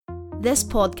This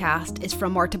podcast is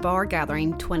from our Tabar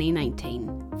Gathering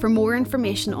 2019. For more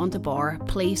information on Tabar,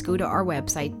 please go to our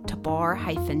website,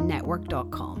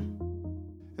 tabar-network.com.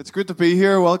 It's good to be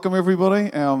here. Welcome,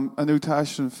 everybody. I know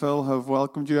Tash and Phil have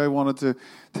welcomed you. I wanted to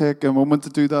take a moment to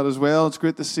do that as well. It's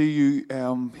great to see you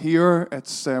here.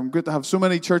 It's great to have so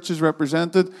many churches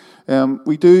represented.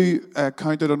 We do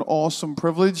count it an awesome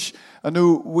privilege. I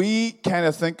know we kind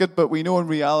of think it, but we know in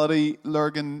reality,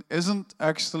 Lurgan isn't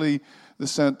actually the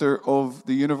center of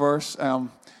the universe.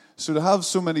 So to have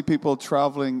so many people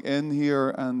traveling in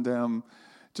here and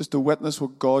just to witness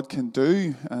what God can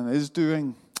do and is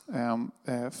doing, it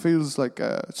just feels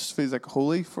like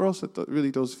holy for us. It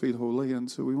really does feel holy, and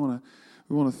so we want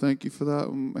to thank you for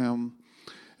that.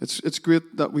 It's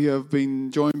great that we have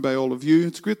been joined by all of you.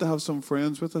 It's great to have some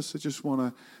friends with us. I just want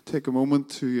to take a moment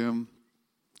to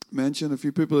mention a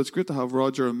few people. It's great to have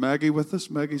Roger and Maggie with us.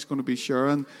 Maggie's going to be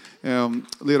sharing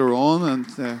later on, and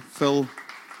Phil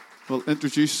will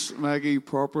introduce Maggie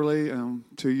properly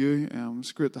to you.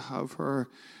 It's great to have her.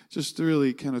 Just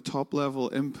really kind of top-level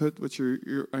input, which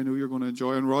I know you're going to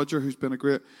enjoy. And Roger, who's been a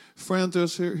great friend to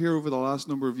us here over the last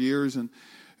number of years. And,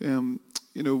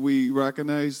 we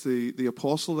recognize the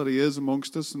apostle that he is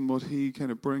amongst us and what he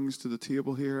kind of brings to the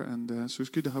table here. And so it's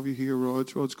good to have you here,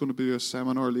 Rog. Rod's going to be a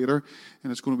seminar later,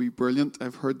 and it's going to be brilliant.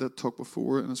 I've heard that talk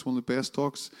before, and it's one of the best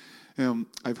talks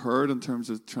I've heard in terms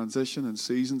of transition and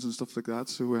seasons and stuff like that.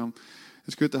 So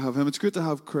it's good to have him. It's good to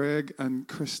have Craig and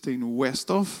Christine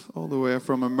Westhoff all the way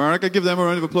from America. Give them a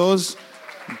round of applause.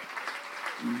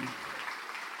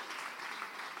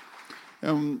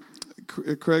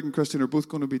 Craig and Christine are both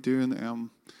going to be doing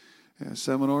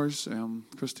seminars.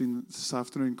 Christine this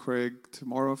afternoon, Craig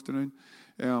tomorrow afternoon.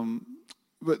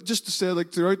 But just to say,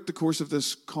 throughout the course of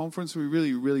this conference, we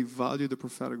really, really value the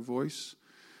prophetic voice.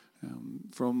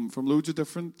 From loads of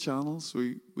different channels,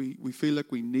 we feel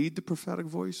like we need the prophetic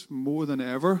voice more than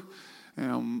ever.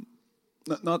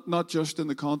 Not just in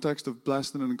the context of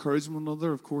blessing and encouraging one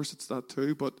another, of course it's that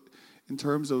too, but in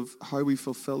terms of how we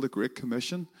fulfill the Great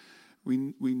Commission,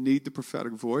 we need the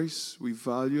prophetic voice. We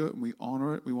value it and we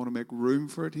honor it. We want to make room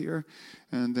for it here.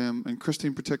 And Christine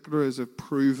in particular is a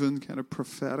proven kind of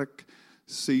prophetic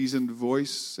seasoned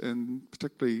voice, and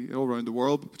particularly all around the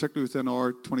world, but particularly within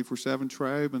our 24/7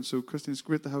 tribe. And so, Christine, it's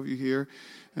great to have you here.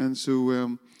 And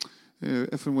so,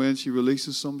 if and when she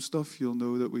releases some stuff, you'll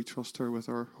know that we trust her with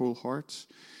our whole hearts.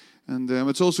 And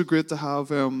it's also great to have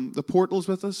the Portals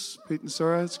with us, Pete and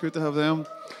Sarah. It's great to have them.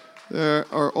 They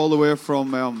are all the way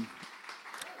from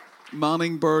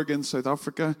Manningberg in South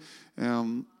Africa,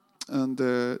 and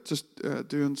just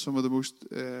doing some of the most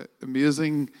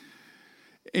amazing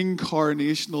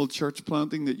incarnational church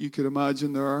planting that you could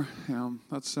imagine there.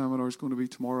 That seminar is going to be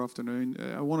tomorrow afternoon.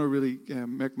 I want to really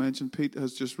make mention, Pete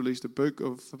has just released a book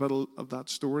of a bit of that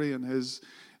story and his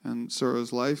and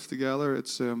Sarah's life together.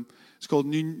 It's called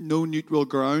No Neutral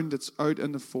Ground. It's out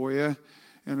in the foyer,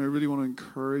 and I really want to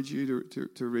encourage you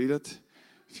to read it.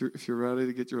 If you're ready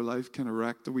to get your life kind of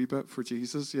wrecked a wee bit for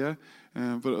Jesus, yeah.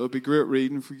 But it'll be great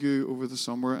reading for you over the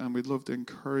summer, and we'd love to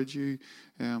encourage you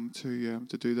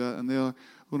to do that. And they're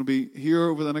going to be here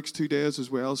over the next 2 days as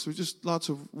well. So just lots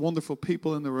of wonderful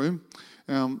people in the room.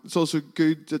 It's also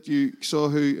good that you saw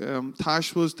who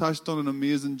Tash was. Tash done an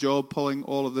amazing job pulling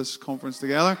all of this conference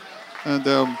together, and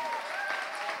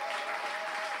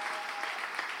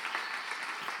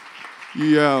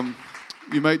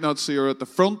you might not see her at the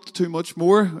front too much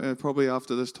more, probably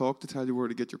after this talk to tell you where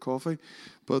to get your coffee,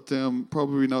 but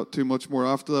probably not too much more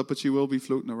after that, but she will be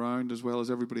floating around as well as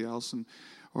everybody else in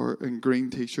green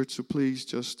t-shirts, so please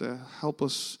just help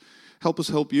us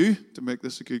help you to make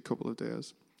this a good couple of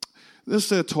days. This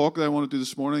talk that I want to do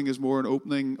this morning is more an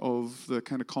opening of the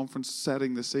kind of conference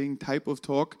setting the scene type of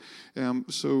talk.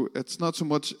 So it's not so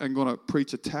much I'm going to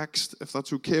preach a text, if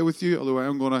that's okay with you, although I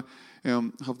am going to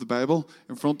have the Bible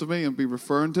in front of me and be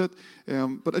referring to it.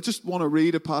 But I just want to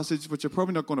read a passage which I'm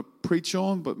probably not going to preach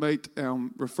on, but might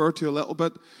refer to a little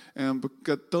bit. But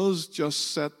it does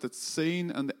just set the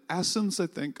scene and the essence, I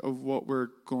think, of what we're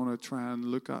going to try and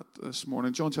look at this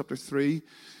morning. John chapter 3.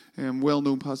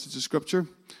 Well-known passage of Scripture.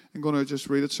 I'm going to just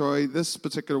read it. Sorry, this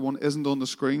particular one isn't on the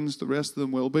screens. The rest of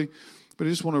them will be. But I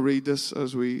just want to read this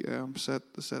as we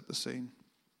set the scene.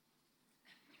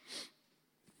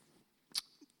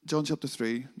 John chapter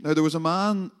 3. Now there was a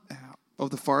man of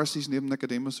the Pharisees named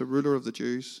Nicodemus, a ruler of the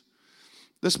Jews.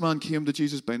 This man came to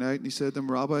Jesus by night, and he said to him,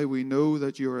 Rabbi, we know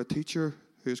that you are a teacher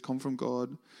who has come from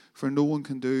God, for no one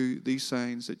can do these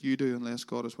signs that you do unless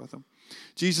God is with him.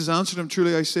 Jesus answered him,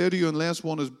 Truly I say to you, unless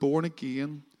one is born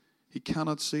again, he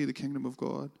cannot see the kingdom of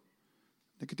God.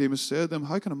 Nicodemus said to him,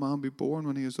 How can a man be born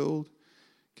when he is old?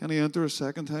 Can he enter a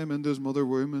second time into his mother's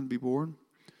womb and be born?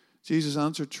 Jesus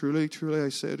answered, truly, truly, I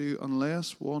say to you,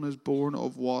 unless one is born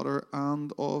of water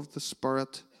and of the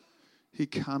Spirit, he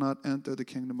cannot enter the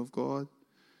kingdom of God.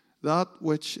 That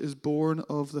which is born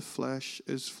of the flesh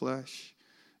is flesh,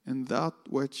 and that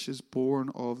which is born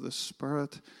of the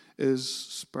Spirit is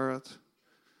spirit.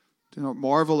 Do not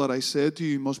marvel that I said to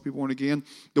you, you must be born again.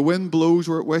 The wind blows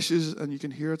where it wishes, and you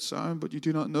can hear its sound, but you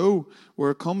do not know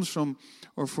where it comes from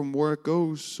or from where it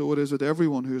goes. So it is with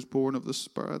everyone who is born of the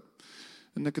Spirit.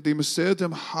 And Nicodemus said to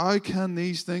him, how can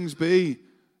these things be?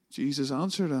 Jesus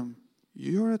answered him,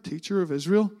 you are a teacher of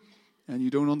Israel, and you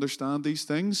don't understand these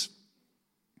things.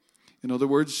 In other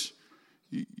words,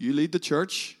 you lead the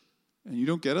church, and you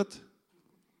don't get it.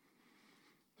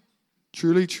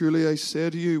 Truly, truly, I say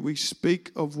to you, we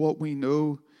speak of what we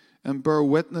know and bear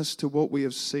witness to what we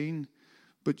have seen,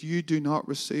 but you do not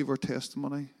receive our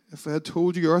testimony. If I had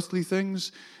told you earthly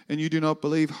things and you do not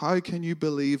believe, how can you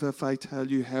believe if I tell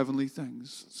you heavenly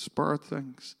things, spirit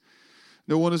things?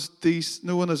 No one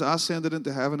has ascended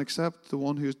into heaven except the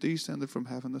one who has descended from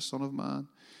heaven, the Son of Man.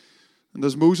 And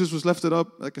as Moses was lifted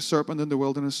up like a serpent in the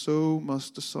wilderness, so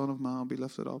must the Son of Man be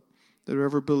lifted up, that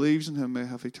whoever believes in him may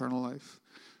have eternal life.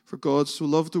 For God so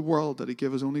loved the world that he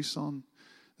gave his only Son,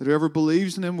 that whoever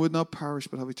believes in him would not perish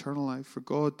but have eternal life. For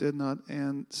God did not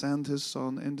send his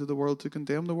Son into the world to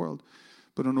condemn the world,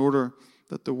 but in order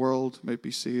that the world might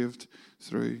be saved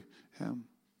through him.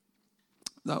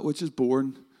 That which is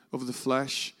born of the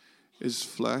flesh is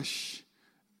flesh.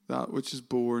 That which is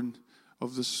born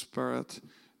of the Spirit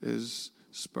is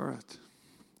spirit.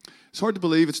 It's hard to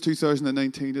believe it's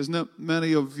 2019, isn't it?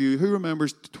 Many of you, who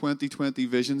remembers 2020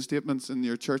 vision statements in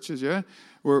your churches, yeah?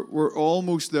 We're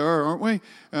almost there, aren't we?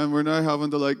 And we're now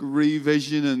having to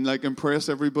revision and impress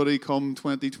everybody come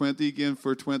 2020 again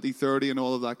for 2030 and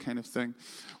all of that kind of thing,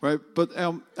 right? But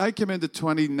I came into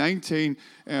 2019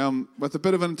 with a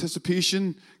bit of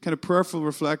anticipation, kind of prayerful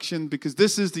reflection, because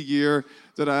this is the year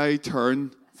that I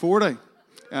turn 40.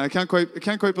 I can't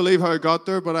quite believe how I got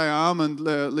there, but I am. And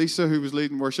Lisa, who was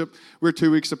leading worship, we're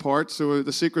 2 weeks apart, so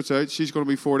the secret's out. She's going to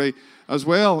be 40 as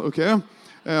well. Okay,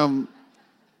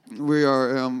 we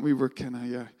were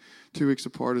kind of 2 weeks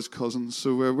apart as cousins.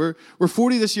 So we're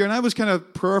 40 this year, and I was kind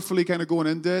of prayerfully kind of going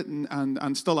into it,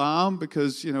 and still am,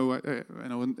 because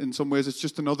in some ways it's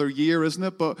just another year, isn't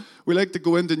it? But we like to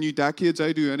go into new decades.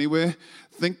 I do anyway,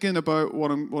 thinking about what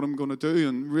I'm going to do,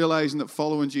 and realizing that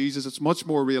following Jesus, it's much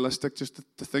more realistic just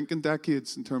to think in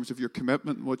decades in terms of your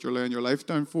commitment and what you're laying your life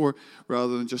down for,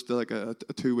 rather than just a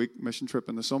 2-week mission trip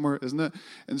in the summer, isn't it?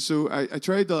 And so I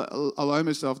tried to allow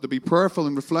myself to be prayerful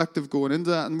and reflective going into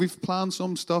that, and we've planned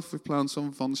some stuff. We've planned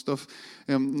some fun stuff,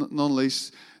 none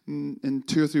least in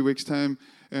 2 or 3 weeks' time,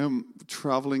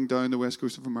 traveling down the west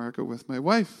coast of America with my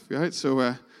wife. Right,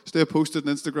 so stay posted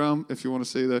on Instagram if you want to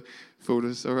see the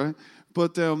photos. All right,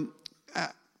 but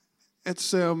it's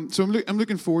so I'm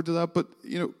looking forward to that. But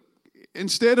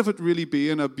instead of it really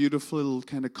being a beautiful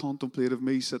kind of contemplative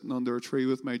me sitting under a tree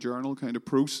with my journal kind of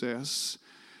process,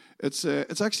 it's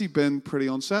actually been pretty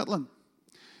unsettling.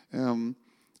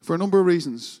 For a number of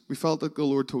reasons. We felt that the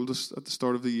Lord told us at the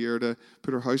start of the year to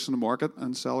put our house on the market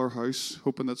and sell our house,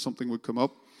 hoping that something would come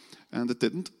up, and it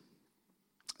didn't.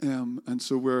 And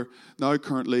so we're now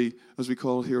currently, as we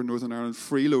call it here in Northern Ireland,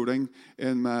 freeloading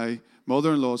in my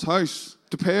mother-in-law's house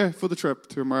to pay for the trip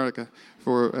to America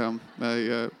for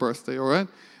my birthday, all right?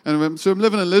 And so I'm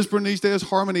living in Lisburn these days,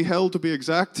 Harmony Hill to be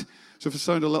exact. So if I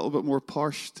sound a little bit more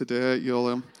posh today,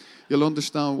 you'll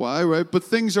understand why, right? But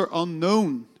things are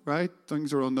unknown. Right?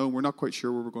 Things are unknown. We're not quite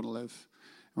sure where we're going to live.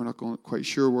 We're not quite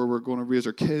sure where we're going to raise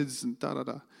our kids and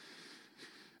da-da-da.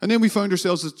 And then we found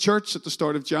ourselves at church at the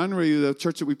start of January, the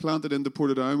church that we planted into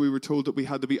Portadown. We were told that we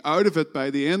had to be out of it by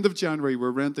the end of January.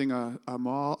 We're renting a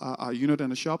unit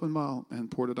in a shopping mall in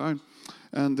Portadown.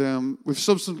 And we've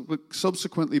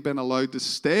subsequently been allowed to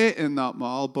stay in that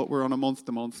mall, but we're on a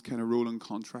month-to-month kind of rolling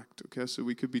contract, okay? So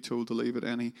we could be told to leave at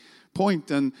any point.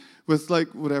 And with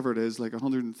whatever it is,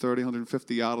 130,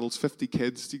 150 adults, 50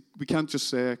 kids, we can't just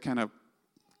say kind of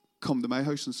come to my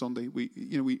house on Sunday. We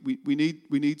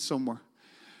need somewhere.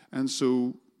 And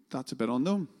so that's a bit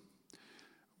unknown.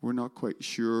 We're not quite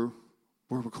sure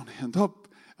where we're going to end up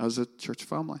as a church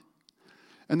family.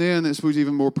 And then, I suppose,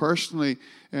 even more personally,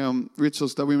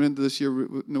 Rachel's dad, we went into this year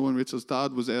knowing Rachel's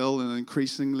dad was ill and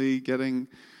increasingly getting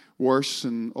worse,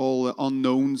 and all the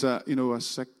unknowns that, a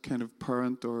sick kind of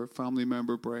parent or family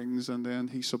member brings. And then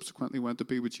he subsequently went to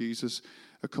be with Jesus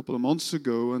a couple of months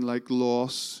ago, and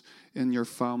loss in your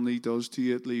family does to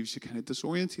you, it leaves you kind of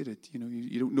disorientated.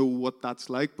 You don't know what that's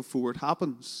like before it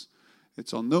happens.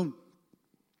 It's unknown.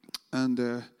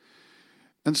 And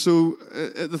And so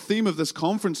the theme of this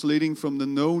conference, leading from the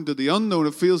known to the unknown,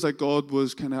 it feels like God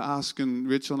was kind of asking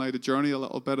Rachel and I to journey a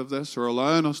little bit of this, or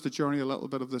allowing us to journey a little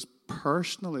bit of this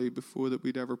personally before that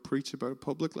we'd ever preach about it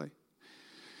publicly.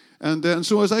 And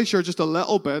so as I share just a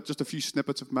little bit, just a few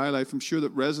snippets of my life, I'm sure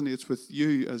that resonates with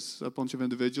you as a bunch of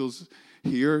individuals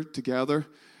here together.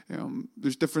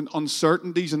 There's different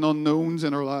uncertainties and unknowns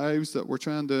in our lives that we're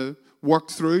trying to work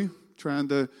through, trying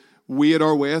to wade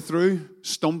our way through,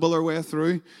 stumble our way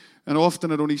through. And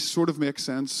often it only sort of makes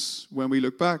sense when we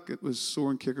look back. It was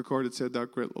Soren Kierkegaard that said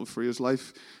that great little phrase,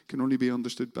 life can only be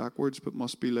understood backwards but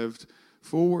must be lived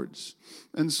forwards.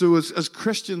 And so as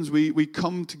Christians, we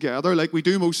come together like we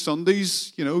do most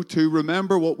Sundays, to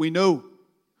remember what we know.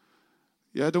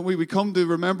 Yeah, don't we? We come to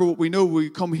remember what we know. We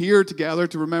come here together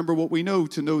to remember what we know,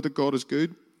 to know that God is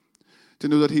good, to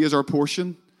know that He is our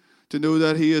portion, to know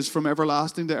that He is from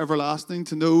everlasting to everlasting,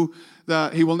 to know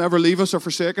that He will never leave us or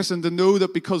forsake us, and to know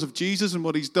that because of Jesus and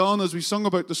what He's done, as we sung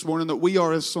about this morning, that we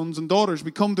are His sons and daughters.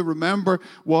 We come to remember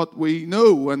what we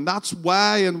know, and that's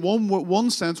why, in one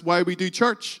sense, why we do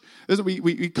church. Is that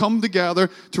we come together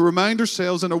to remind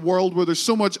ourselves in a world where there's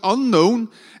so much unknown,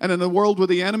 and in a world where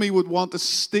the enemy would want to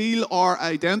steal our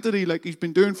identity like he's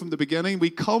been doing from the beginning. We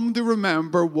come to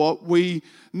remember what we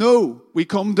know. We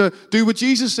come to do what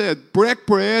Jesus said, break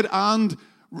bread and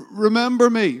remember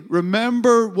me.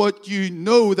 Remember what you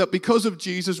know, that because of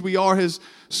Jesus we are His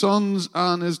sons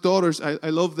and His daughters. I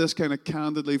love this kind of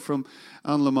candidly from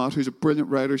Anne Lamott, who's a brilliant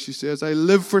writer. She says, I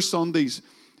live for Sundays.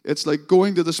 It's like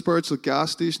going to the spiritual gas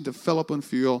station to fill up on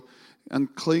fuel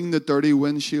and clean the dirty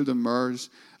windshield and mirrors.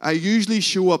 I usually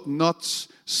show up nuts,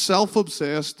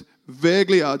 self-obsessed,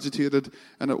 vaguely agitated,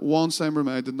 and at once I'm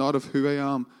reminded not of who I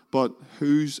am, but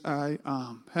whose I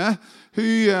am.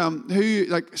 Who,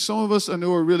 like some of us I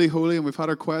know are really holy, and we've had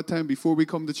our quiet time before we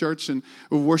come to church, and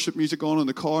we've worship music on in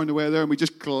the car on the way there, and we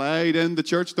just glide into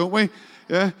church, don't we?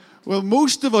 Yeah. Well,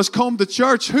 most of us come to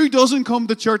church. Who doesn't come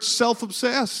to church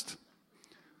self-obsessed?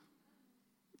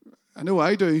 I know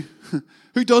I do.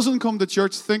 Who doesn't come to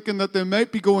church thinking that they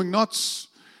might be going nuts,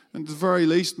 and at the very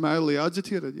least mildly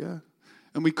agitated? Yeah.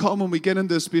 And we come and we get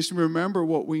into a space and we remember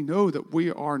what we know, that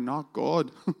we are not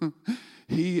God.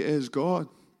 He is God.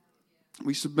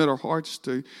 We submit our hearts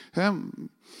to Him.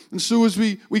 And so as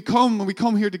we come and we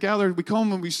come here together, we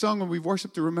come and we sing and we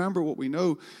worship to remember what we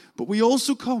know. But we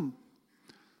also come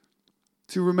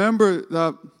to remember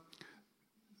that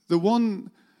the one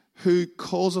who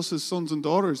calls us His sons and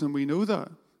daughters, and we know that,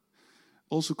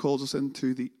 also calls us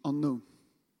into the unknown.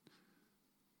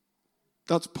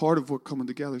 That's part of what coming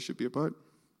together should be about.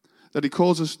 That He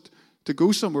calls us to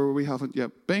go somewhere where we haven't yet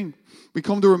been. We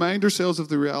come to remind ourselves of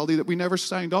the reality that we never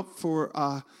signed up for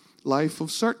a life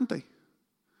of certainty.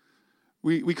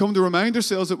 We come to remind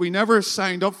ourselves that we never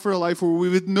signed up for a life where we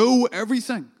would know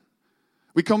everything.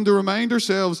 We come to remind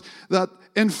ourselves that,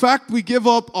 in fact, we give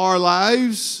up our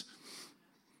lives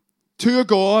to a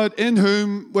God in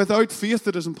whom, without faith,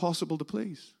 it is impossible to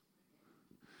please.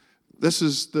 This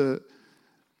is the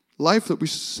life that we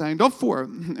signed up for.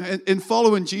 In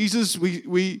following Jesus,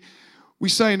 we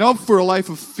sign up for a life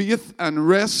of faith and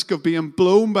risk, of being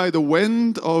blown by the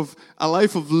wind, of a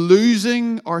life of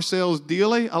losing ourselves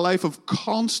daily, a life of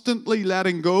constantly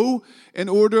letting go in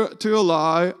order to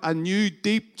allow a new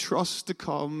deep trust to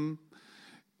come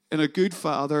in a good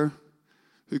Father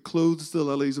who clothes the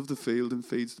lilies of the field and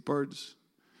feeds the birds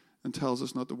and tells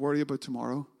us not to worry about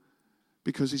tomorrow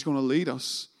because He's going to lead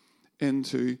us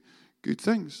into good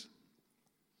things,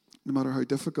 no matter how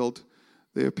difficult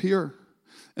they appear.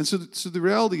 And so the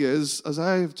reality is, as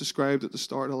I have described at the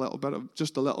start, a little bit of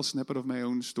just a little snippet of my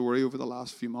own story over the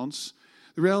last few months,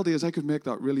 the reality is I could make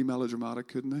that really melodramatic,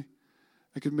 couldn't I?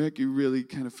 I could make you really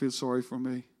kind of feel sorry for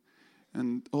me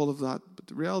and all of that. But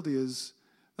the reality is,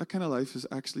 that kind of life is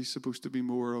actually supposed to be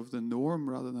more of the norm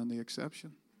rather than the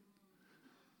exception.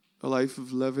 A life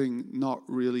of living not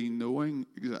really knowing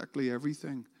exactly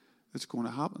everything that's going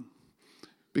to happen.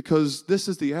 Because this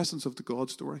is the essence of the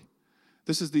God story.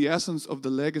 This is the essence of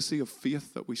the legacy of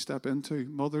faith that we step into.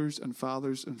 Mothers and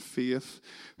fathers in faith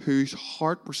whose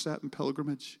heart were set in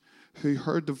pilgrimage, who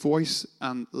heard the voice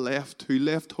and left, who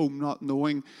left home not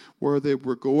knowing where they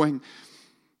were going,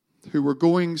 who were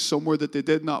going somewhere that they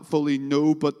did not fully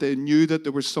know, but they knew that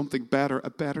there was something better, a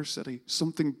better city,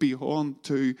 something beyond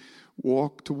to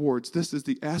walk towards. This is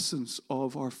the essence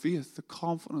of our faith, the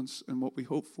confidence in what we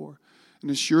hope for, an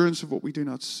assurance of what we do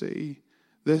not see.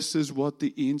 This is what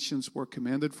the ancients were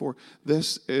commended for.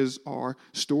 This is our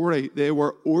story. They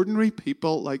were ordinary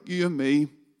people like you and me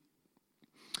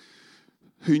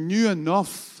who knew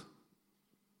enough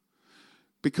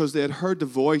because they had heard the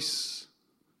voice.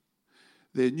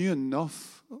 They knew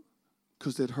enough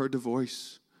because they'd heard the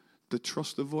voice, to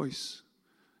trust the voice,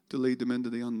 to lead them into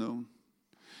the unknown.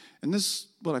 And this is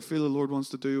what I feel the Lord wants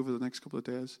to do over the next couple of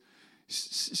days.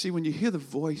 See, when you hear the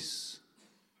voice,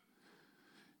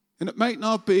 and it might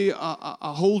not be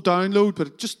a whole download, but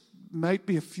it just might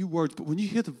be a few words. But when you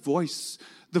hear the voice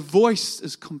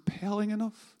is compelling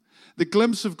enough. The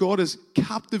glimpse of God is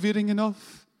captivating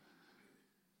enough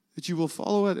that you will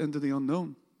follow it into the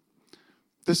unknown.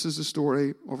 This is the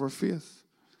story of our faith.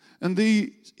 And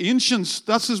the ancients,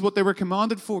 this is what they were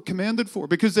commanded for,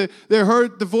 because they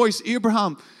heard the voice,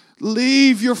 Abraham,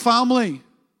 leave your family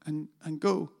and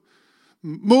go.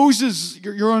 Moses,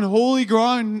 you're on holy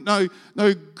ground.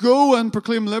 Now go and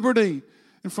proclaim liberty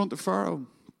in front of Pharaoh.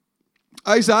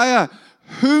 Isaiah,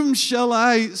 whom shall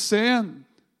I send?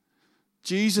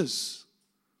 Jesus,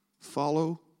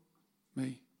 follow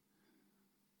me.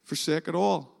 Forsake it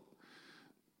all.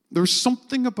 There's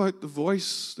something about the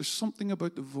voice. There's something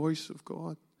about the voice of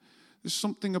God. There's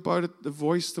something about it, the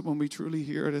voice, that when we truly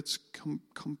hear it, it's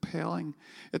compelling.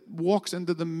 It walks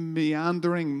into the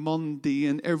meandering,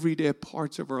 mundane, everyday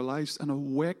parts of our lives and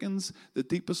awakens the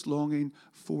deepest longing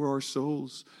for our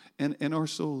souls and in our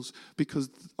souls,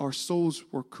 because our souls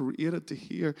were created to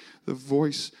hear the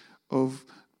voice of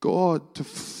God, to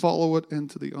follow it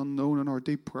into the unknown. And our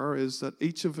deep prayer is that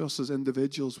each of us as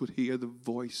individuals would hear the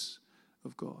voice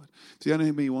of God. If the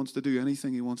enemy wants to do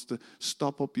anything, he wants to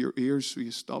stop up your ears so you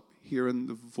stop hearing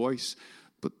the voice.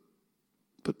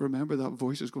 But remember, that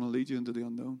voice is going to lead you into the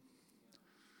unknown.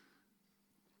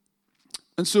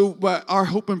 And so our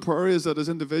hope and prayer is that as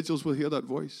individuals we'll hear that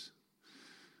voice.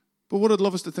 But what I'd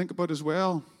love us to think about as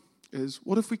well is,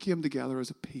 what if we came together as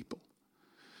a people?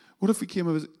 What if we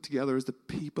came together as the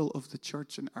people of the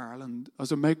church in Ireland,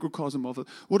 as a microcosm of it?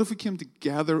 What if we came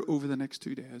together over the next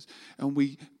 2 days and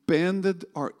we bended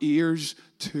our ears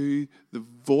to the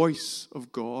voice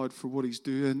of God for what he's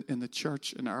doing in the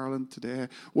church in Ireland today?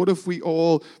 What if we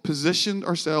all positioned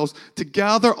ourselves to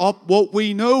gather up what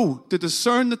we know, to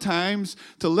discern the times,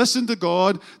 to listen to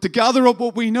God, to gather up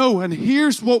what we know? And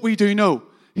here's what we do know.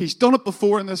 He's done it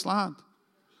before in this land.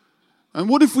 And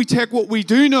what if we take what we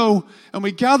do know and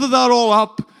we gather that all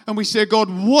up and we say, God,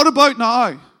 what about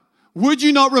now? Would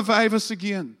you not revive us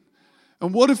again?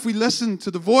 And what if we listen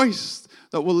to the voice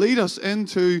that will lead us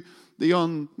into the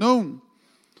unknown?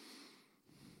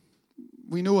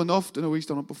 We know enough to know he's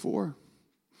done it before.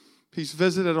 He's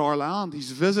visited our land.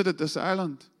 He's visited this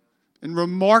island in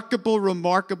remarkable,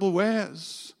 remarkable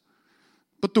ways.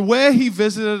 But the way he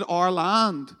visited our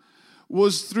land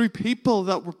was through people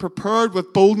that were prepared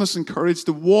with boldness and courage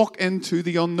to walk into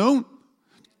the unknown.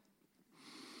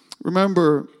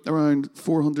 Remember, around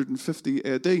 450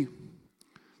 AD, the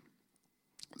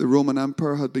Roman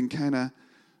Empire had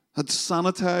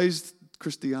sanitized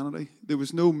Christianity. There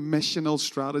was no missional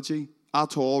strategy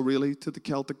at all, really, to the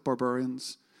Celtic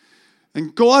barbarians.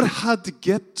 And God had to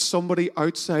get somebody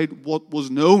outside what was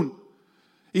known.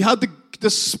 The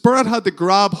Spirit had to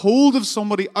grab hold of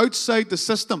somebody outside the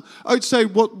system,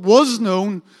 outside what was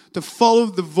known, to follow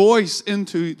the voice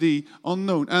into the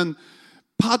unknown. And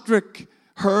Patrick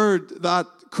heard that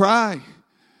cry,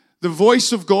 the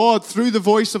voice of God through the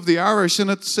voice of the Irish,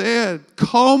 and it said,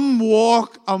 come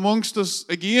walk amongst us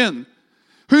again.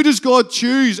 Who does God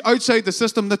choose outside the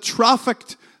system? The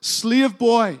trafficked slave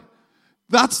boy.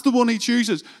 That's the one he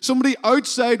chooses. Somebody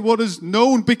outside what is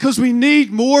known, because we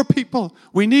need more people.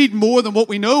 We need more than what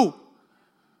we know.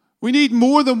 We need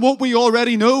more than what we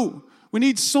already know. We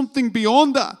need something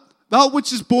beyond that. That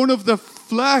which is born of the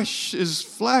flesh is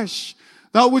flesh.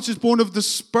 That which is born of the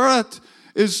Spirit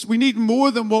is, we need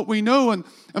more than what we know. And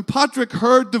Patrick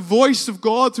heard the voice of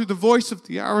God through the voice of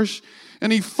the Irish,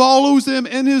 and he follows them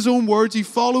in his own words. He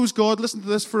follows God, listen to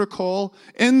this, for a call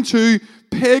into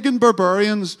pagan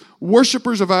barbarians,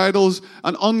 worshippers of idols,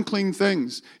 and unclean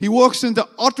things. He walks into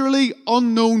utterly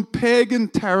unknown pagan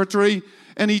territory,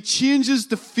 and he changes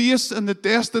the face and the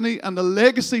destiny and the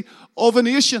legacy of a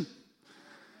nation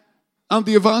and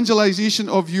the evangelization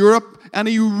of Europe. And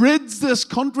he rids this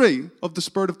country of the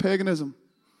spirit of paganism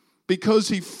because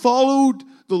he followed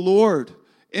the Lord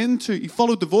he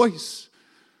followed the voice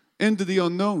into the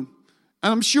unknown.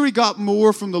 And I'm sure he got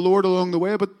more from the Lord along the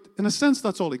way, but in a sense,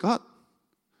 that's all he got.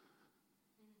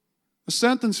 A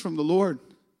sentence from the Lord.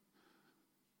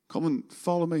 Come and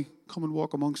follow me. Come and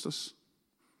walk amongst us.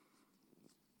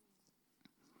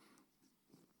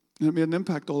 And it made an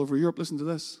impact all over Europe. Listen to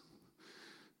this.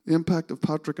 The impact of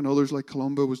Patrick and others like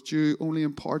Columba was due only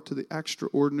in part to the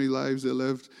extraordinary lives they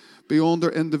lived. Beyond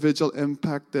their individual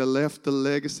impact, they left the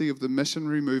legacy of the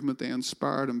missionary movement they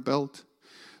inspired and built.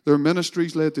 Their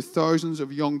ministries led to thousands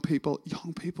of young people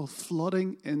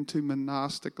flooding into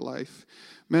monastic life.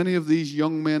 Many of these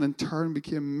young men in turn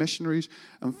became missionaries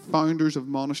and founders of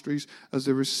monasteries as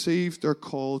they received their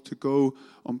call to go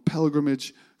on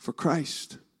pilgrimage for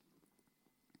Christ.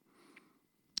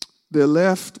 They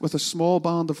left with a small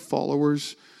band of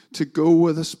followers to go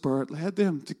where the Spirit led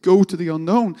them, to go to the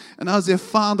unknown. And as they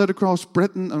fanned out across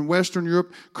Britain and Western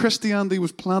Europe, Christianity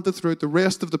was planted throughout the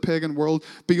rest of the pagan world,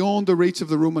 beyond the reach of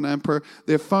the Roman Empire.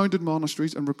 They founded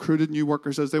monasteries and recruited new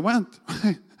workers as they went.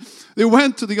 They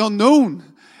went to the unknown,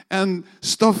 and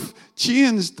stuff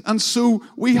changed. And so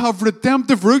we have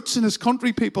redemptive roots in this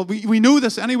country, people. We know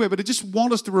this anyway, but I just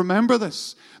want us to remember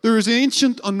this. There is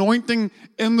ancient anointing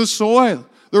in the soil.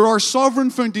 There are sovereign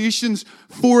foundations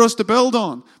for us to build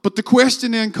on. But the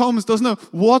question then comes, doesn't it?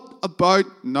 What about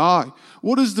now?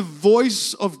 What is the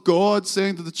voice of God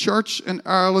saying to the church in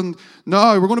Ireland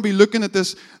now? We're going to be looking at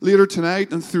this later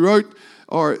tonight and throughout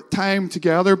our time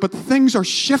together. But things are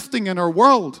shifting in our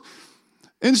world.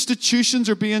 Institutions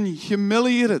are being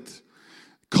humiliated.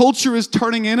 Culture is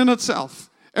turning in on itself.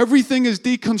 Everything is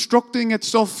deconstructing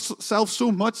itself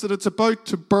so much that it's about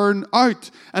to burn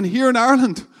out. And here in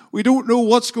Ireland, we don't know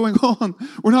what's going on.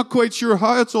 We're not quite sure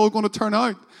how it's all going to turn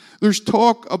out. There's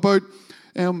talk about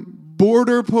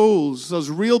border polls as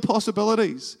real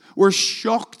possibilities. We're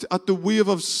shocked at the wave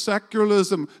of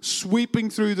secularism sweeping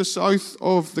through the south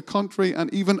of the country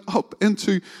and even up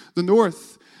into the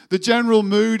north. The general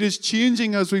mood is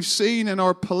changing, as we've seen in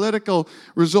our political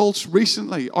results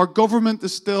recently. Our government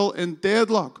is still in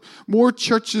deadlock. More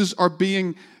churches are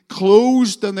being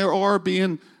closed than there are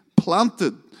being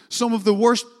planted. Some of the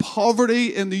worst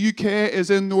poverty in the UK is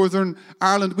in Northern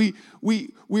Ireland.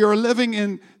 We are living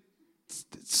in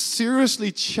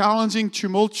seriously challenging,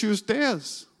 tumultuous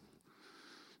days.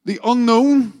 The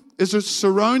unknown is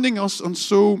surrounding us on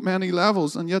so many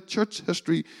levels, and yet church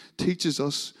history teaches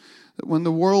us that when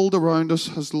the world around us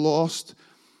has lost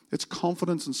its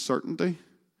confidence and certainty,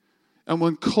 and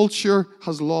when culture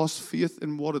has lost faith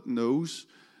in what it knows,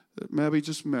 that maybe,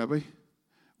 just maybe,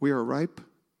 we are ripe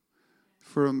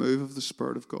for a move of the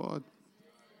Spirit of God.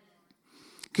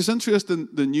 Because interesting,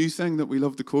 the new thing that we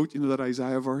love to quote, that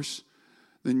Isaiah verse,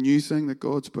 the new thing that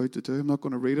God's about to do. I'm not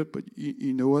going to read it, but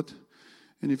you know it.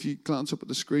 And if you glance up at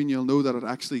the screen, you'll know that it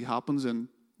actually happens in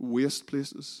waste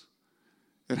places.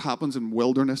 It happens in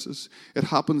wildernesses. It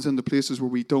happens in the places where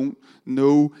we don't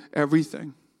know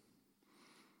everything.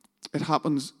 It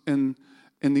happens in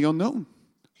the unknown.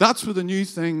 That's where the new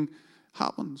thing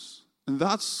happens. And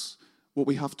that's what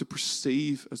we have to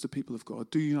perceive as the people of God.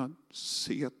 Do you not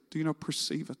see it? Do you not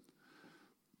perceive it?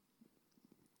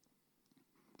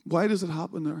 Why does it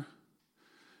happen there?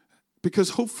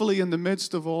 Because hopefully in the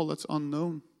midst of all that's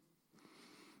unknown,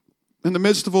 in the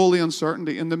midst of all the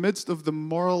uncertainty, in the midst of the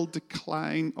moral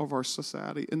decline of our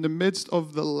society, in the midst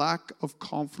of the lack of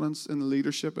confidence in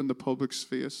leadership in the public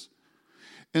space,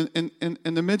 in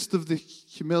the midst of the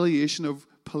humiliation of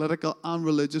political and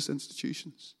religious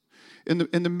institutions, in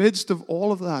the midst of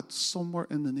all of that, somewhere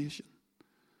in the nation,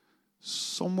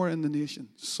 somewhere in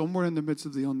the midst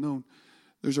of the unknown,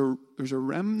 there's a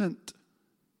remnant.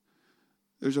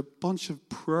 There's a bunch of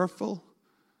prayerful,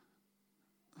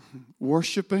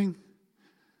 worshiping,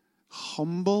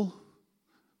 humble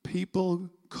people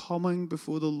coming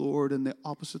before the Lord in the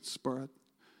opposite spirit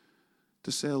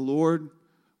to say, Lord,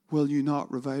 will you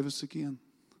not revive us again?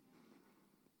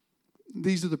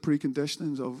 These are the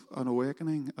preconditions of an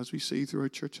awakening as we see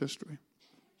throughout church history.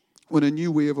 When a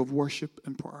new wave of worship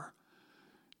and prayer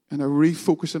and a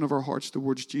refocusing of our hearts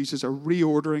towards Jesus, a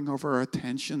reordering of our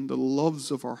attention, the loves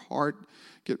of our heart,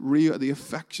 the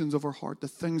affections of our heart, the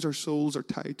things our souls are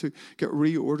tied to, get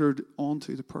reordered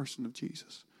onto the person of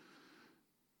Jesus.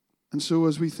 And so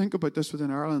as we think about this within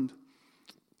Ireland,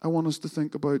 I want us to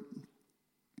think about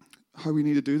how we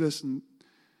need to do this. And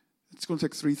it's going to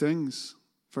take three things.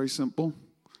 Very simple.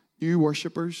 New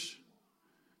worshippers,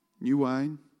 new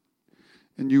wine,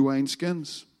 and new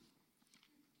wineskins.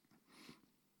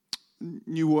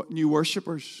 New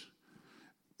worshippers.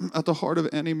 At the heart of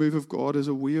any move of God is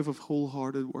a wave of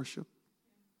wholehearted worship.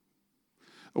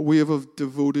 A wave of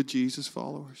devoted Jesus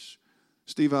followers.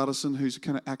 Steve Addison, who's a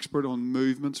kind of expert on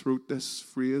movements, wrote this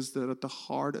phrase that at the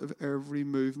heart of every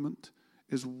movement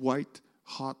is white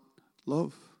hot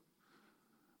love.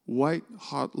 White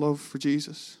hot love for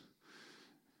Jesus.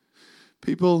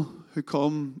 People who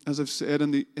come, as I've said,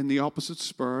 in the opposite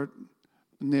spirit,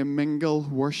 and they mingle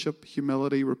worship,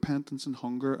 humility, repentance, and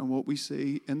hunger. And what we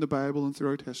see in the Bible and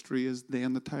throughout history is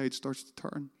then the tide starts to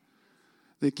turn.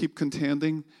 They keep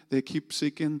contending, they keep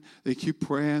seeking, they keep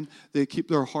praying, they keep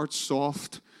their hearts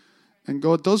soft, and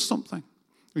God does something.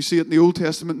 We see it in the Old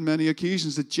Testament on many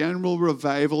occasions, the general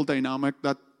revival dynamic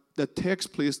that takes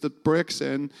place, that breaks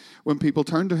in when people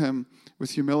turn to him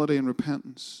with humility and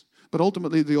repentance. But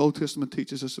ultimately, the Old Testament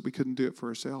teaches us that we couldn't do it for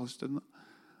ourselves, didn't it?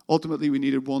 Ultimately, we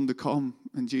needed one to come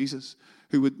in Jesus,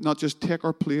 who would not just take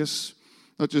our place,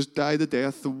 not just die the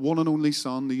death, the one and only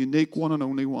Son, the unique one and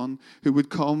only one, who would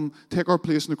come, take our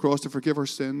place on the cross to forgive our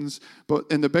sins. But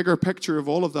in the bigger picture of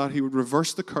all of that, he would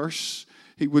reverse the curse.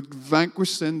 He would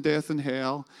vanquish sin, death, and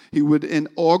hell. He would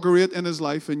inaugurate in his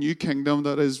life a new kingdom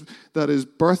that is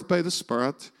birthed by the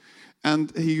Spirit.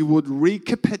 And he would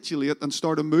recapitulate and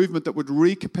start a movement that would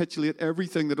recapitulate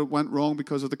everything that had went wrong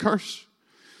because of the curse.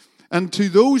 And to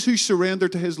those who surrender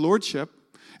to his lordship,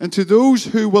 and to those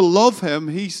who will love him,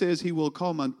 he says he will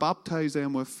come and baptize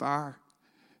them with fire.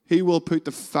 He will put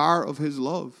the fire of his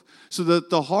love, so that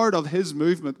the heart of his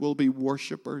movement will be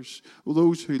worshippers,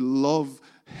 those who love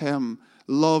him,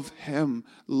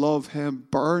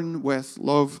 burn with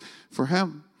love for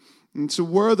him. And so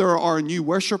where there are new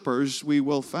worshippers, we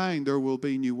will find there will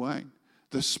be new wine.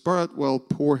 The Spirit will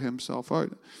pour himself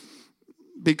out.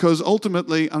 Because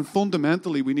ultimately and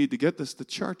fundamentally, we need to get this. The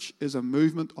church is a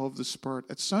movement of the Spirit.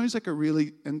 It sounds like a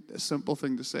really simple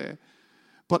thing to say.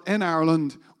 But in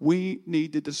Ireland, we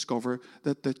need to discover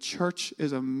that the church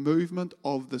is a movement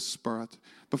of the Spirit.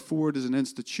 Before it is an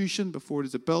institution, before it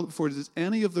is a build, before it is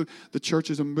any of the church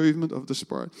is a movement of the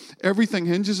Spirit. Everything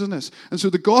hinges on this. And so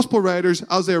the gospel writers,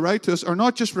 as they write to us, are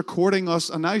not just recording us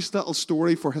a nice little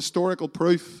story for historical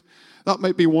proof. That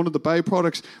might be one of the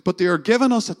byproducts. But they are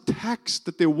giving us a text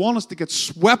that they want us to get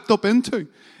swept up into.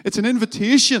 It's an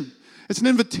invitation. It's an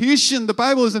invitation. The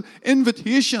Bible is an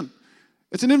invitation.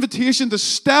 It's an invitation to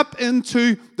step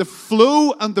into the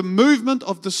flow and the movement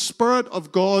of the Spirit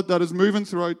of God that is moving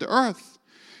throughout the earth.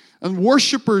 And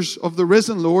worshippers of the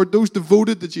risen Lord, those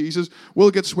devoted to Jesus,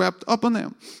 will get swept up in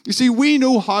them. You see, we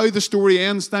know how the story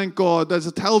ends, thank God, as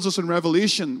it tells us in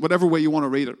Revelation, whatever way you want to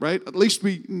read it, right? At least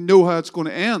we know how it's going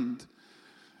to end.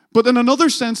 But in another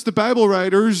sense, the Bible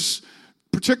writers,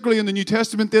 particularly in the New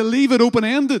Testament, they leave it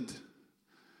open-ended.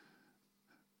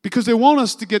 Because they want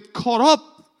us to get caught up,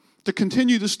 to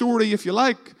continue the story, if you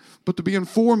like, but to be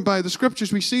informed by the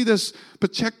Scriptures. We see this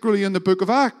particularly in the book of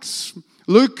Acts.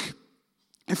 Luke,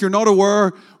 if you're not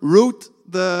aware, wrote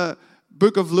the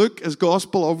book of Luke, his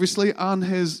gospel, obviously, and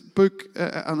his book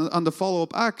and the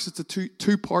follow-up Acts. It's a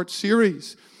two-part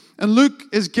series. And Luke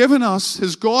is giving us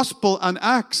his gospel and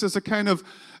Acts as a kind of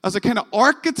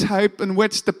archetype in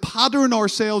which to pattern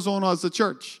ourselves on as the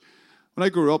church. When I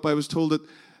grew up, I was told that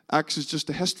Acts is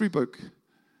just a history book.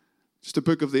 Just a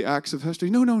book of the acts of history.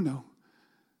 No.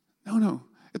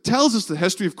 It tells us the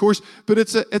history, of course, but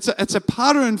it's a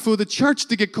pattern for the church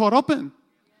to get caught up in.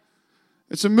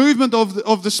 It's a movement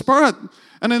of the Spirit.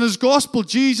 And in his gospel,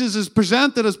 Jesus is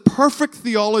presented as perfect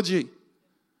theology.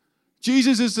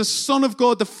 Jesus is the Son of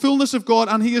God, the fullness of God,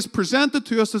 and he is presented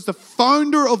to us as the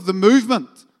founder of the movement,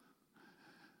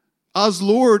 as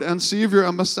Lord and Savior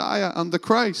and Messiah and the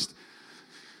Christ.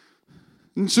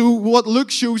 And so what Luke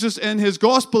shows us in his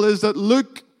gospel is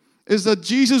that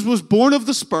Jesus was born of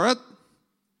the Spirit,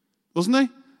 wasn't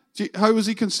he? How was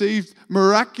he conceived?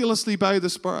 Miraculously by the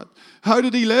Spirit. How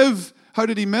did he live? How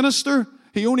did he minister?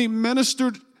 He only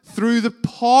ministered through the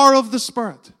power of the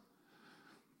Spirit.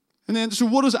 And then, so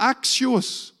what does Acts show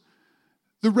us?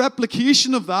 The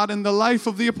replication of that in the life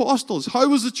of the apostles. How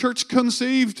was the church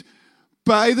conceived?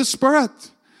 By the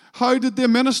Spirit. How did they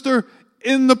minister?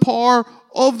 In the power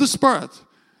of the Spirit.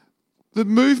 The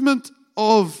movement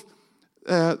of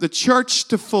the church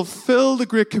to fulfill the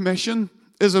Great Commission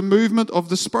is a movement of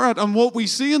the Spirit. And what we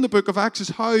see in the book of Acts is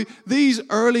how these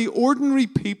early ordinary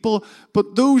people,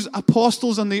 but those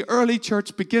apostles and the early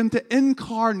church begin to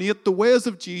incarnate the ways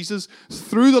of Jesus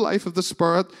through the life of the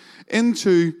Spirit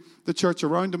into the church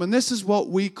around them. And this is what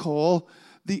we call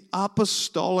the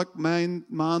apostolic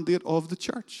mandate of the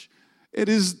church. It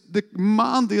is the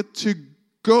mandate to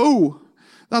go.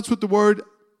 That's what the word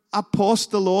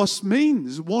apostolos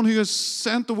means, one who is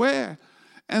sent away.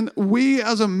 And we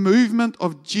as a movement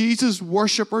of Jesus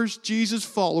worshippers, Jesus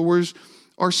followers,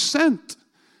 are sent.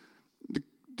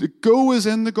 The go is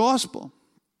in the gospel.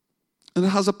 And it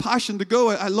has a passion to go.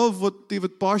 I love what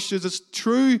David Bosch says. It's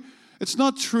true. It's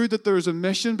not true that there is a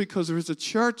mission because there is a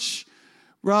church.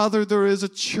 Rather, there is a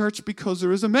church because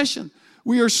there is a mission.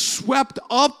 We are swept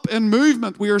up in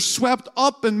movement. We are swept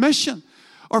up in mission.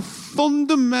 Our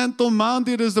fundamental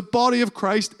mandate as the body of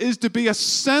Christ is to be a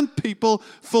sent people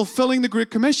fulfilling the Great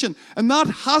Commission. And that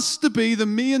has to be the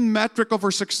main metric of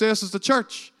our success as the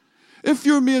church. If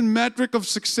your main metric of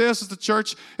success as the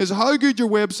church is how good your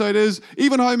website is,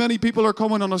 even how many people are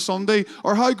coming on a Sunday,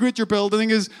 or how great your building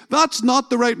is, that's not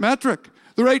the right metric.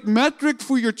 The right metric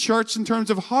for your church in terms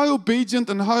of how obedient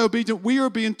we are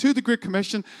being to the Great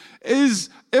Commission is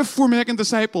if we're making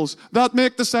disciples, that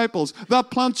make disciples, that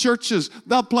plant churches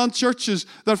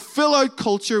that fill out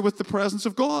culture with the presence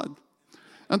of God.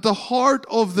 At the heart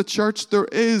of the church, there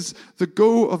is the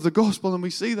go of the gospel, and we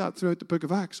see that throughout the book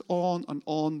of Acts. On and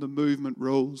on the movement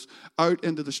rolls out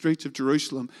into the streets of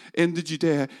Jerusalem, into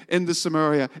Judea, into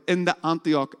Samaria, into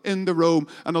Antioch, into Rome,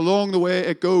 and along the way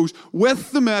it goes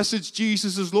with the message,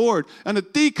 Jesus is Lord. And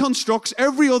it deconstructs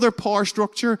every other power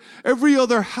structure, every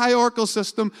other hierarchical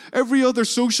system, every other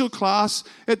social class.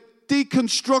 It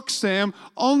deconstructs them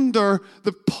under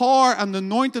the power and the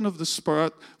anointing of the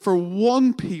Spirit for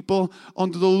one people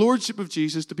under the lordship of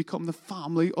Jesus to become the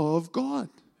family of God.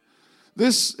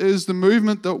 This is the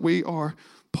movement that we are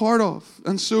part of.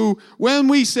 And so when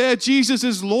we say Jesus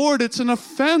is Lord, it's an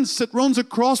offense that runs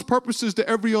across purposes to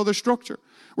every other structure.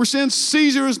 We're saying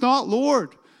Caesar is not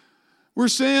Lord. We're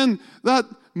saying that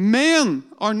men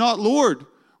are not Lord.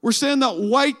 We're saying that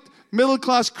white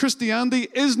middle-class Christianity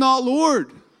is not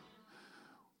Lord.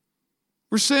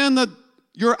 We're saying that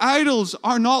your idols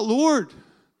are not Lord.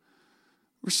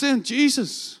 We're saying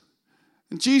Jesus.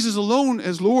 And Jesus alone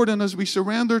is Lord. And as we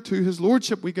surrender to his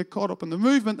lordship, we get caught up in the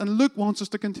movement. And Luke wants us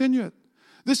to continue it.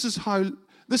 This is how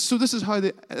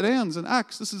it ends in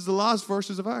Acts. This is the last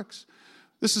verses of Acts.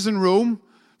 This is in Rome.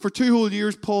 For 2 whole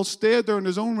years, Paul stayed there in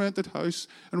his own rented house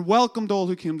and welcomed all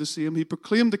who came to see him. He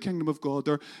proclaimed the kingdom of God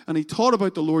there. And he taught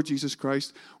about the Lord Jesus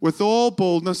Christ with all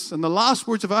boldness. And the last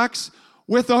words of Acts,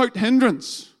 without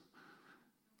hindrance,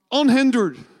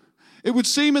 unhindered. It would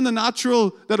seem in the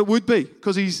natural that it would be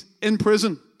because he's in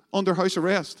prison under house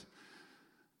arrest.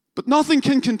 But nothing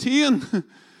can contain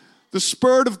the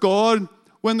Spirit of God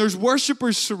when there's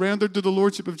worshippers surrendered to the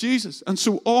Lordship of Jesus. And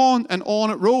so on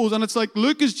it rolls. And it's like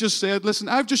Luke has just said, listen,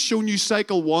 I've just shown you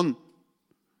cycle 1.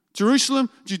 Jerusalem,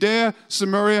 Judea,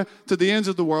 Samaria, to the ends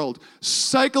of the world.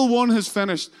 Cycle 1 has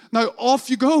finished. Now off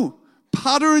you go.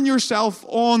 Pattern yourself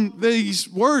on these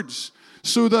words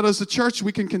so that as the church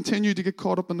we can continue to get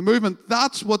caught up in the movement.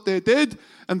 That's what they did,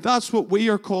 and that's what we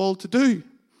are called to do.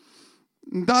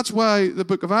 And that's why the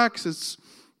book of Acts is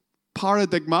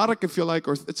paradigmatic, if you like,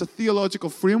 or it's a theological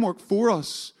framework for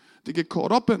us to get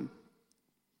caught up in.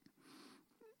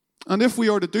 And if we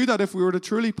are to do that, if we were to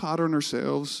truly pattern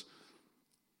ourselves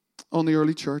on the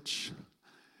early church,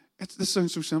 this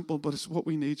sounds so simple, but it's what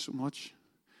we need so much.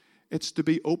 It's to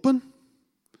be open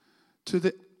to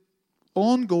the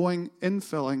ongoing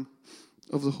infilling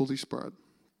of the Holy Spirit.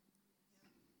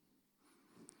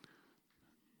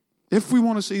 If we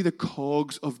want to see the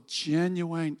cogs of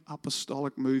genuine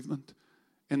apostolic movement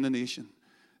in the nation,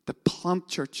 to plant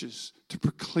churches, to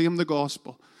proclaim the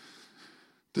gospel,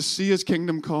 to see his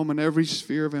kingdom come in every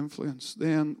sphere of influence,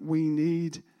 then we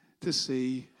need to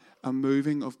see a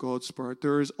moving of God's Spirit.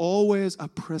 There is always a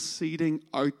preceding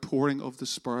outpouring of the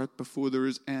Spirit before there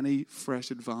is any fresh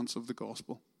advance of the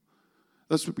gospel.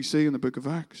 That's what we see in the book of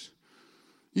Acts.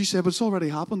 You say, but it's already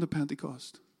happened at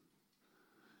Pentecost.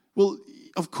 Well,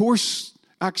 of course,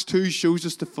 Acts 2 shows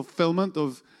us the fulfillment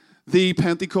of the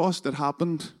Pentecost that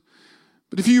happened.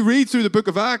 But if you read through the book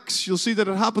of Acts, you'll see that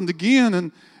it happened again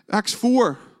in Acts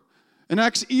 4, in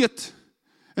Acts 8,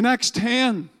 in Acts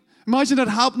 10. Imagine it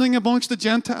happening amongst the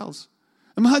Gentiles.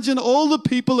 Imagine all the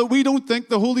people that we don't think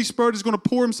the Holy Spirit is going to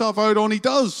pour himself out on. He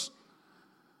does.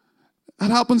 It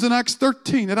happens in Acts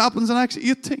 13. It happens in Acts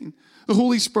 18. The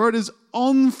Holy Spirit is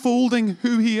unfolding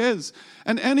who he is.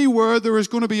 And anywhere there is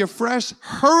going to be a fresh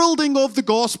heralding of the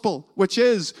gospel, which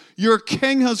is, your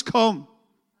King has come.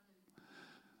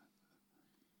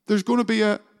 There's going to be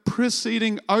a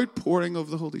preceding outpouring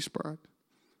of the Holy Spirit.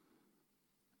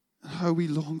 How we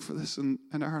long for this in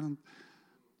Ireland.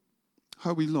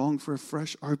 How we long for a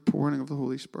fresh outpouring of the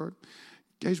Holy Spirit.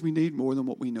 Guys, we need more than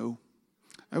what we know.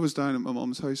 I was down at my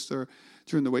mum's house there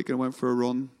during the week and I went for a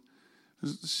run.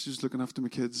 She was looking after my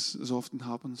kids, as often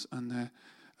happens. And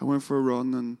I went for a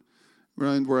run and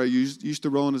around where I used to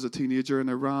run as a teenager, and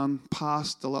I ran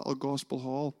past the little gospel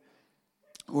hall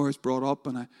where I was brought up,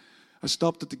 and I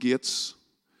stopped at the gates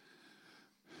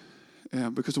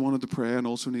because I wanted to pray and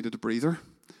also needed a breather.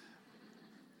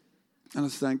 And I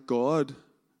thank God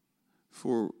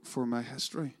for my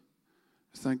history.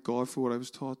 I thank God for what I was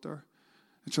taught there.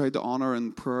 I tried to honor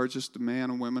in prayer just the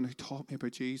men and women who taught me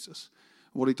about Jesus,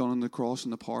 what he'd done on the cross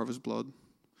and the power of his blood.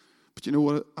 But you know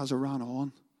what? As I ran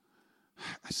on,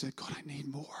 I said, God, I need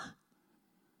more.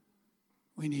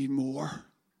 We need more.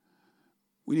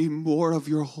 We need more of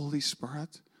your Holy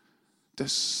Spirit to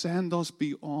send us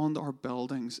beyond our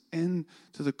buildings into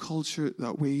the culture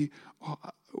that we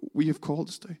have called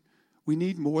us to. We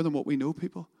need more than what we know,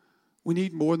 people. We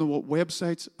need more than what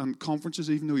websites and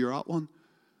conferences, even though you're at one.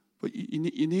 But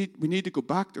we need to go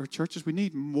back to our churches. We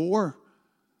need more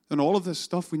than all of this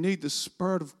stuff. We need the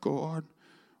Spirit of God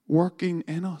working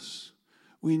in us.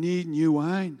 We need new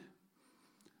wine.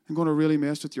 I'm going to really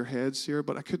mess with your heads here,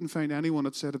 but I couldn't find anyone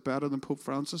that said it better than Pope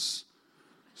Francis.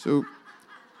 So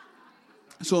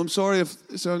I'm sorry if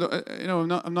I'm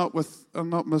not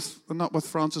with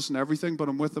Francis and everything, but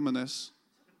I'm with him in this.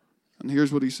 And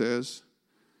here's what he says: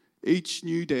 each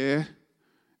new day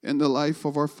in the life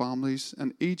of our families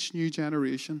and each new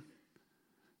generation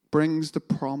brings the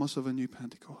promise of a new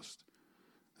Pentecost,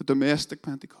 a domestic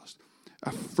Pentecost,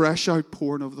 a fresh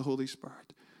outpouring of the Holy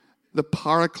Spirit, the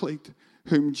Paraclete,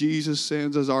 whom Jesus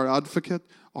sends as our advocate,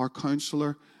 our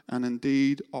counselor, and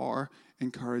indeed our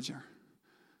encourager.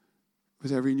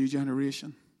 With every new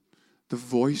generation, the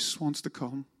voice wants to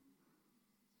come,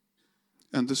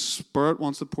 and the Spirit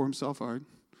wants to pour himself out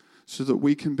so that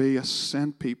we can be a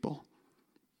sent people.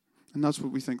 And that's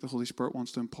what we think the Holy Spirit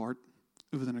wants to impart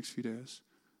over the next few days.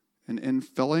 An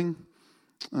infilling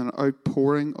and an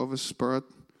outpouring of a Spirit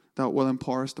that will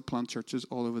empower us to plant churches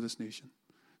all over this nation.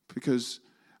 Because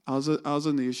as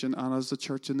a nation and as the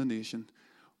church in the nation,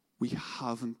 we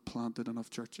haven't planted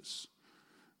enough churches.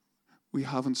 We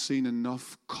haven't seen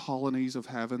enough colonies of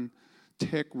heaven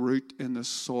take root in the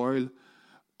soil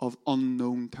of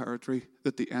unknown territory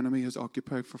that the enemy has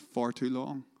occupied for far too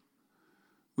long.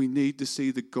 We need to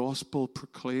see the gospel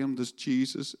proclaimed as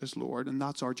Jesus is Lord, and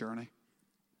that's our journey.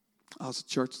 As a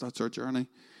church, that's our journey.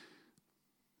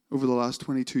 Over the last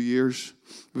 22 years,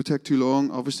 it would take too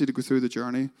long, obviously, to go through the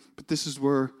journey, but this is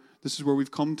where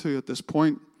we've come to at this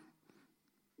point,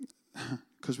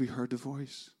 because we heard the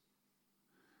voice.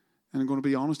 And I'm going to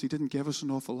be honest, he didn't give us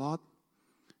an awful lot.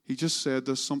 He just said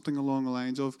there's something along the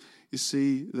lines of, you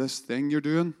see this thing you're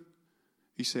doing?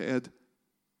 He said,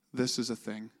 this is a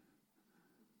thing.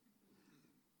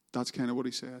 That's kind of what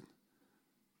he said.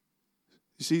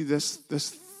 You see this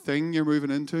thing you're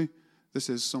moving into? This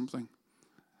is something.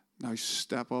 Now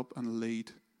step up and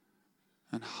lead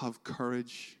and have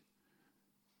courage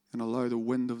and allow the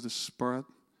wind of the Spirit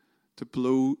to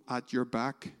blow at your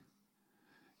back,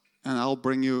 and I'll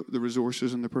bring you the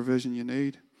resources and the provision you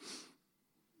need.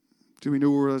 Do we know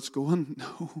where that's going?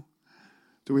 No.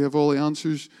 Do we have all the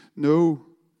answers? No.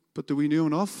 But do we know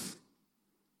enough?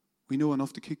 We know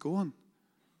enough to keep going.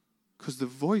 Because the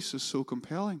voice is so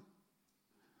compelling.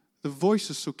 The voice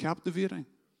is so captivating.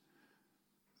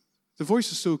 The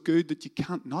voice is so good that you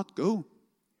can't not go.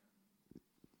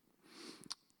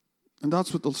 And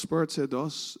that's what the Spirit said to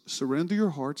us. Surrender your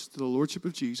hearts to the Lordship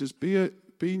of Jesus. Be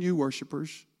new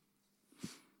worshippers.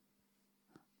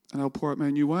 And I'll pour out my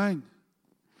new wine.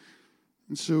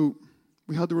 And so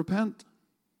we had to repent.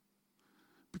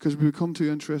 Because we become too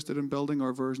interested in building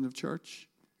our version of church.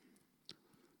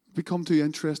 We become too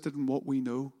interested in what we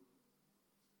know.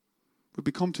 We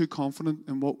become too confident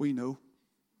in what we know.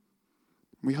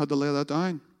 We had to lay that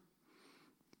down.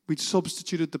 We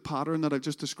substituted the pattern that I've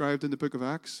just described in the book of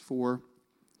Acts for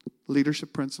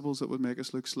leadership principles that would make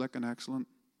us look slick and excellent,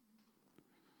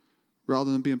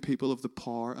 rather than being people of the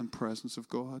power and presence of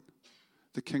God.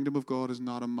 The kingdom of God is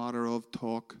not a matter of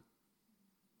talk,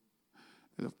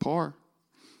 it's of power.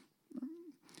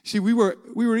 See, we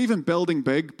were even building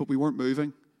big, but we weren't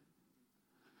moving.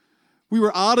 We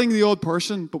were adding the odd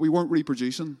person, but we weren't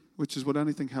reproducing, which is what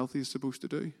anything healthy is supposed to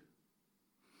do.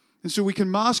 And so we can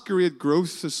masquerade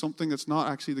growth as something that's not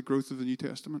actually the growth of the New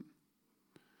Testament.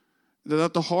 That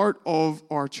at the heart of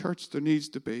our church, there needs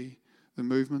to be the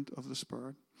movement of the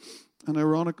Spirit. And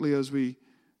ironically, as we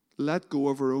let go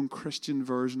of our own Christian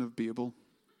version of Babel,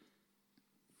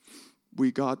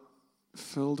 we got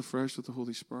filled afresh with the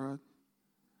Holy Spirit.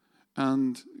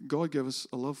 And God gave us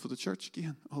a love for the church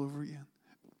again, all over again,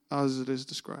 as it is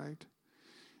described.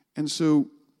 And so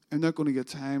I'm not going to get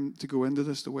time to go into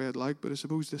this the way I'd like, but I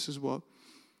suppose this is what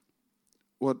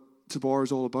Tabar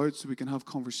is all about, so we can have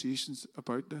conversations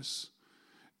about this.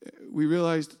 We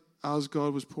realized as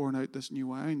God was pouring out this new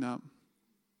wine that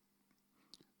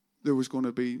there was going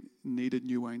to be needed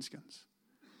new wineskins.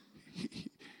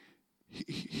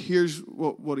 Here's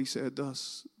what he said to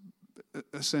us.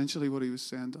 Essentially what he was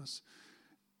saying to us.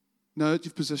 Now that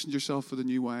you've positioned yourself for the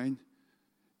new wine,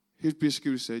 here's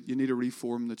basically what he said: you need to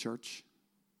reform the church.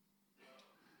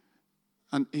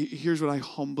 And here's what I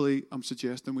humbly am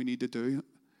suggesting we need to do,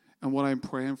 and what I'm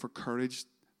praying for courage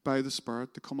by the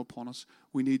Spirit to come upon us.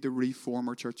 We need to reform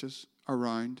our churches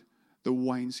around the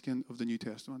wineskin of the New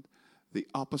Testament. the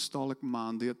apostolic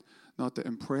mandate, not to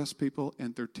impress people,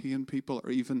 entertain people,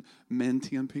 or even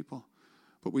maintain people.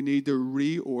 But we need to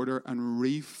reorder and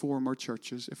reform our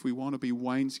churches if we want to be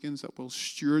wineskins that will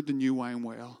steward the new wine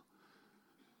well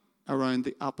around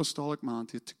the apostolic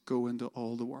mandate to go into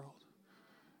all the world,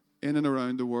 in and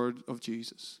around the word of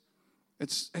Jesus.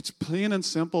 It's plain and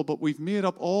simple, but we've made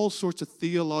up all sorts of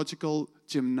theological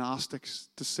gymnastics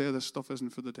to say this stuff isn't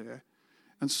for the day.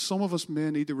 And some of us may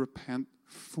need to repent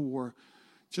for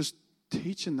just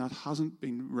teaching that hasn't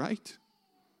been right.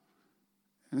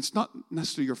 And it's not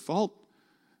necessarily your fault,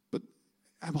 but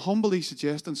I'm humbly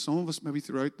suggesting some of us maybe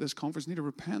throughout this conference need to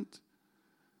repent.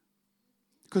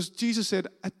 Because Jesus said,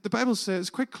 the Bible says, it's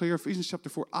quite clear, Ephesians chapter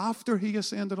 4, after he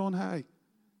ascended on high,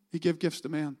 he gave gifts to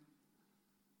men.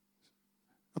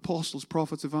 Apostles,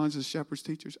 prophets, evangelists, shepherds,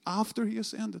 teachers, after he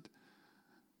ascended.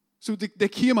 So they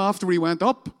came after he went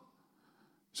up.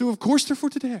 So of course they're for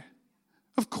today.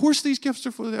 Of course these gifts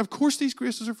are for the day. Of course these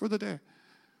graces are for the day.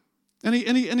 And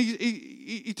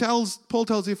Paul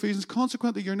tells the Ephesians,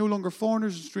 consequently you're no longer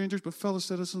foreigners and strangers, but fellow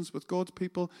citizens with God's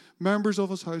people, members of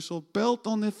his household, built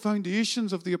on the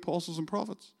foundations of the apostles and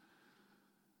prophets.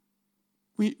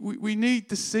 We need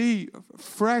to see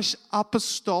fresh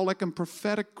apostolic and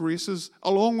prophetic graces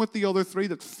along with the other three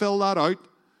that fill that out.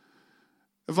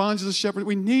 Evangelist, shepherd,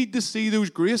 we need to see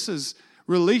those graces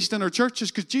released in our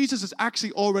churches because Jesus has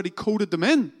actually already coded them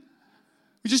in.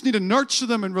 We just need to nurture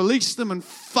them and release them and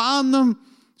fan them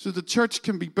so the church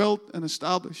can be built and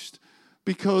established.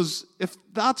 Because if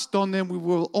that's done, then we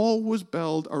will always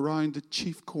build around the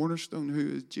chief cornerstone,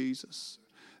 who is Jesus.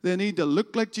 They need to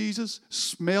look like Jesus,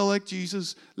 smell like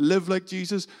Jesus, live like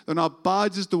Jesus. They're not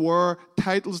badges to wear,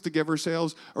 titles to give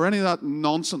ourselves, or any of that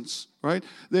nonsense, right?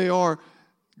 They are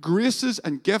graces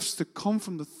and gifts to come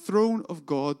from the throne of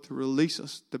God to release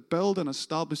us, to build and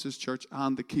establish His church,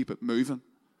 and to keep it moving.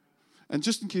 And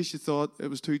just in case you thought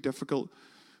it was too difficult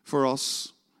for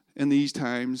us in these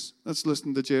times, let's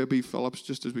listen to J.B. Phillips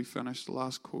just as we finish the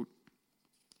last quote.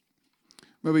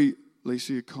 Maybe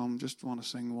Lisa, you come, just want to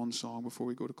sing one song before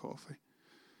we go to coffee.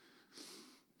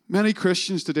 Many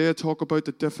Christians today talk about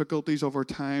the difficulties of our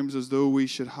times as though we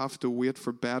should have to wait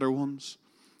for better ones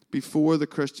before the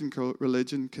Christian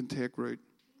religion can take root.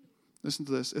 Listen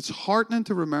to this. It's heartening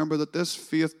to remember that this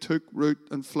faith took root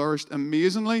and flourished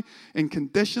amazingly in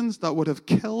conditions that would have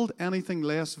killed anything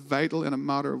less vital in a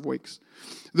matter of weeks.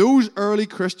 Those early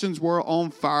Christians were on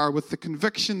fire with the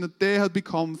conviction that they had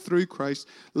become, through Christ,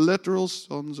 literal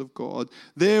sons of God.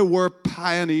 They were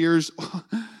pioneers.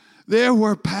 They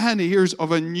were pioneers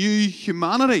of a new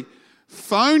humanity,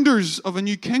 founders of a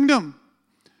new kingdom.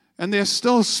 And they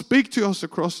still speak to us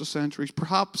across the centuries.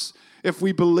 Perhaps if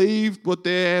we believed what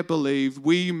they believed,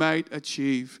 we might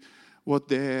achieve what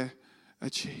they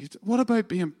achieved. What about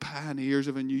being pioneers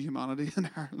of a new humanity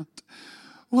in Ireland?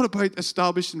 What about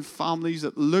establishing families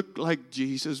that look like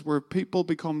Jesus, where people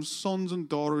become sons and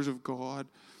daughters of God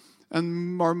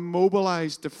and are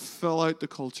mobilized to fill out the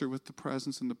culture with the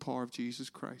presence and the power of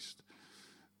Jesus Christ?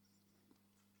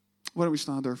 Why don't we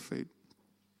stand our feet?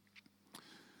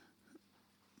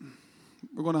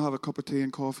 We're going to have a cup of tea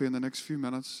and coffee in the next few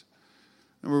minutes.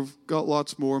 And we've got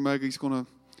lots more. Maggie's going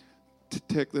to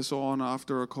take this on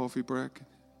after our coffee break.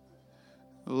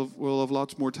 We'll have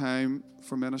lots more time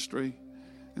for ministry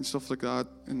and stuff like that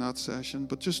in that session.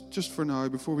 But just for now,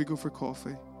 before we go for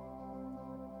coffee,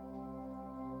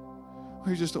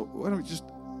 why don't we just,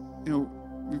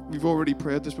 we've already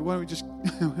prayed this, but why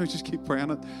don't we just keep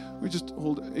praying it? We just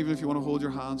hold, even if you want to hold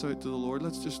your hands out to the Lord,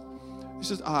 let's just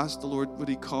ask the Lord, would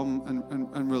He come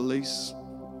and release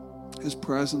His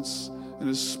presence and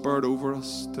His Spirit over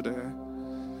us today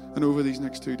and over these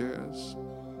next 2 days.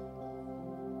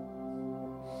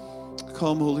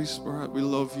 Come, Holy Spirit, we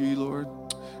love You, Lord.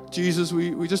 Jesus,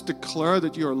 we just declare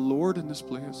that You are Lord in this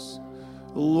place.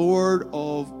 Lord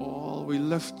of all. We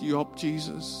lift You up,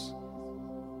 Jesus.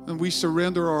 And we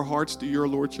surrender our hearts to Your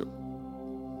Lordship.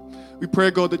 We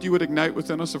pray, God, that You would ignite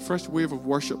within us a fresh wave of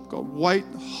worship, God. White,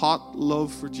 hot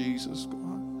love for Jesus,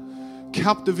 God.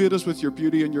 Captivate us with Your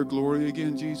beauty and Your glory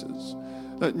again, Jesus.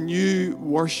 Let new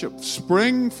worship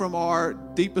spring from our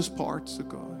deepest parts of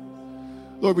God.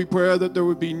 Lord, we pray that there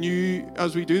would be new,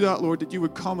 as we do that, Lord, that You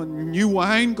would come and new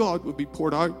wine, God, would be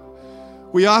poured out.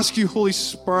 We ask You, Holy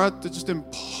Spirit, to just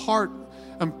impart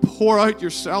and pour out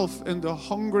Yourself into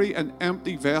hungry and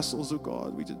empty vessels of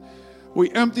God.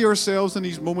 We empty ourselves in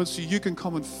these moments so You can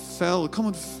come and fill,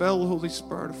 Holy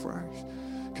Spirit, afresh.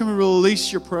 Come and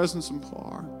release Your presence and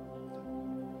power.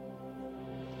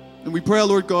 And we pray,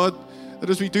 Lord God, that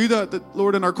as we do that,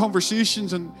 Lord, in our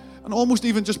conversations and and almost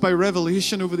even just by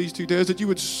revelation over these 2 days, that you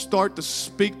would start to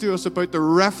speak to us about the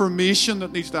reformation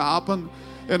that needs to happen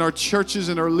in our churches,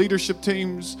 in our leadership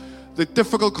teams, the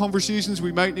difficult conversations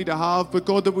we might need to have, but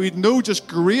God, that we'd know just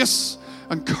grace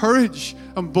and courage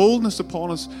and boldness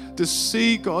upon us to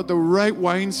see, God, the right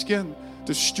wineskin,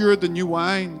 to steward the new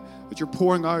wine that you're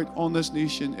pouring out on this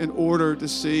nation in order to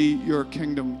see your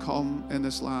kingdom come in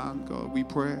this land, God. We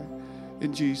pray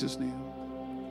in Jesus' name.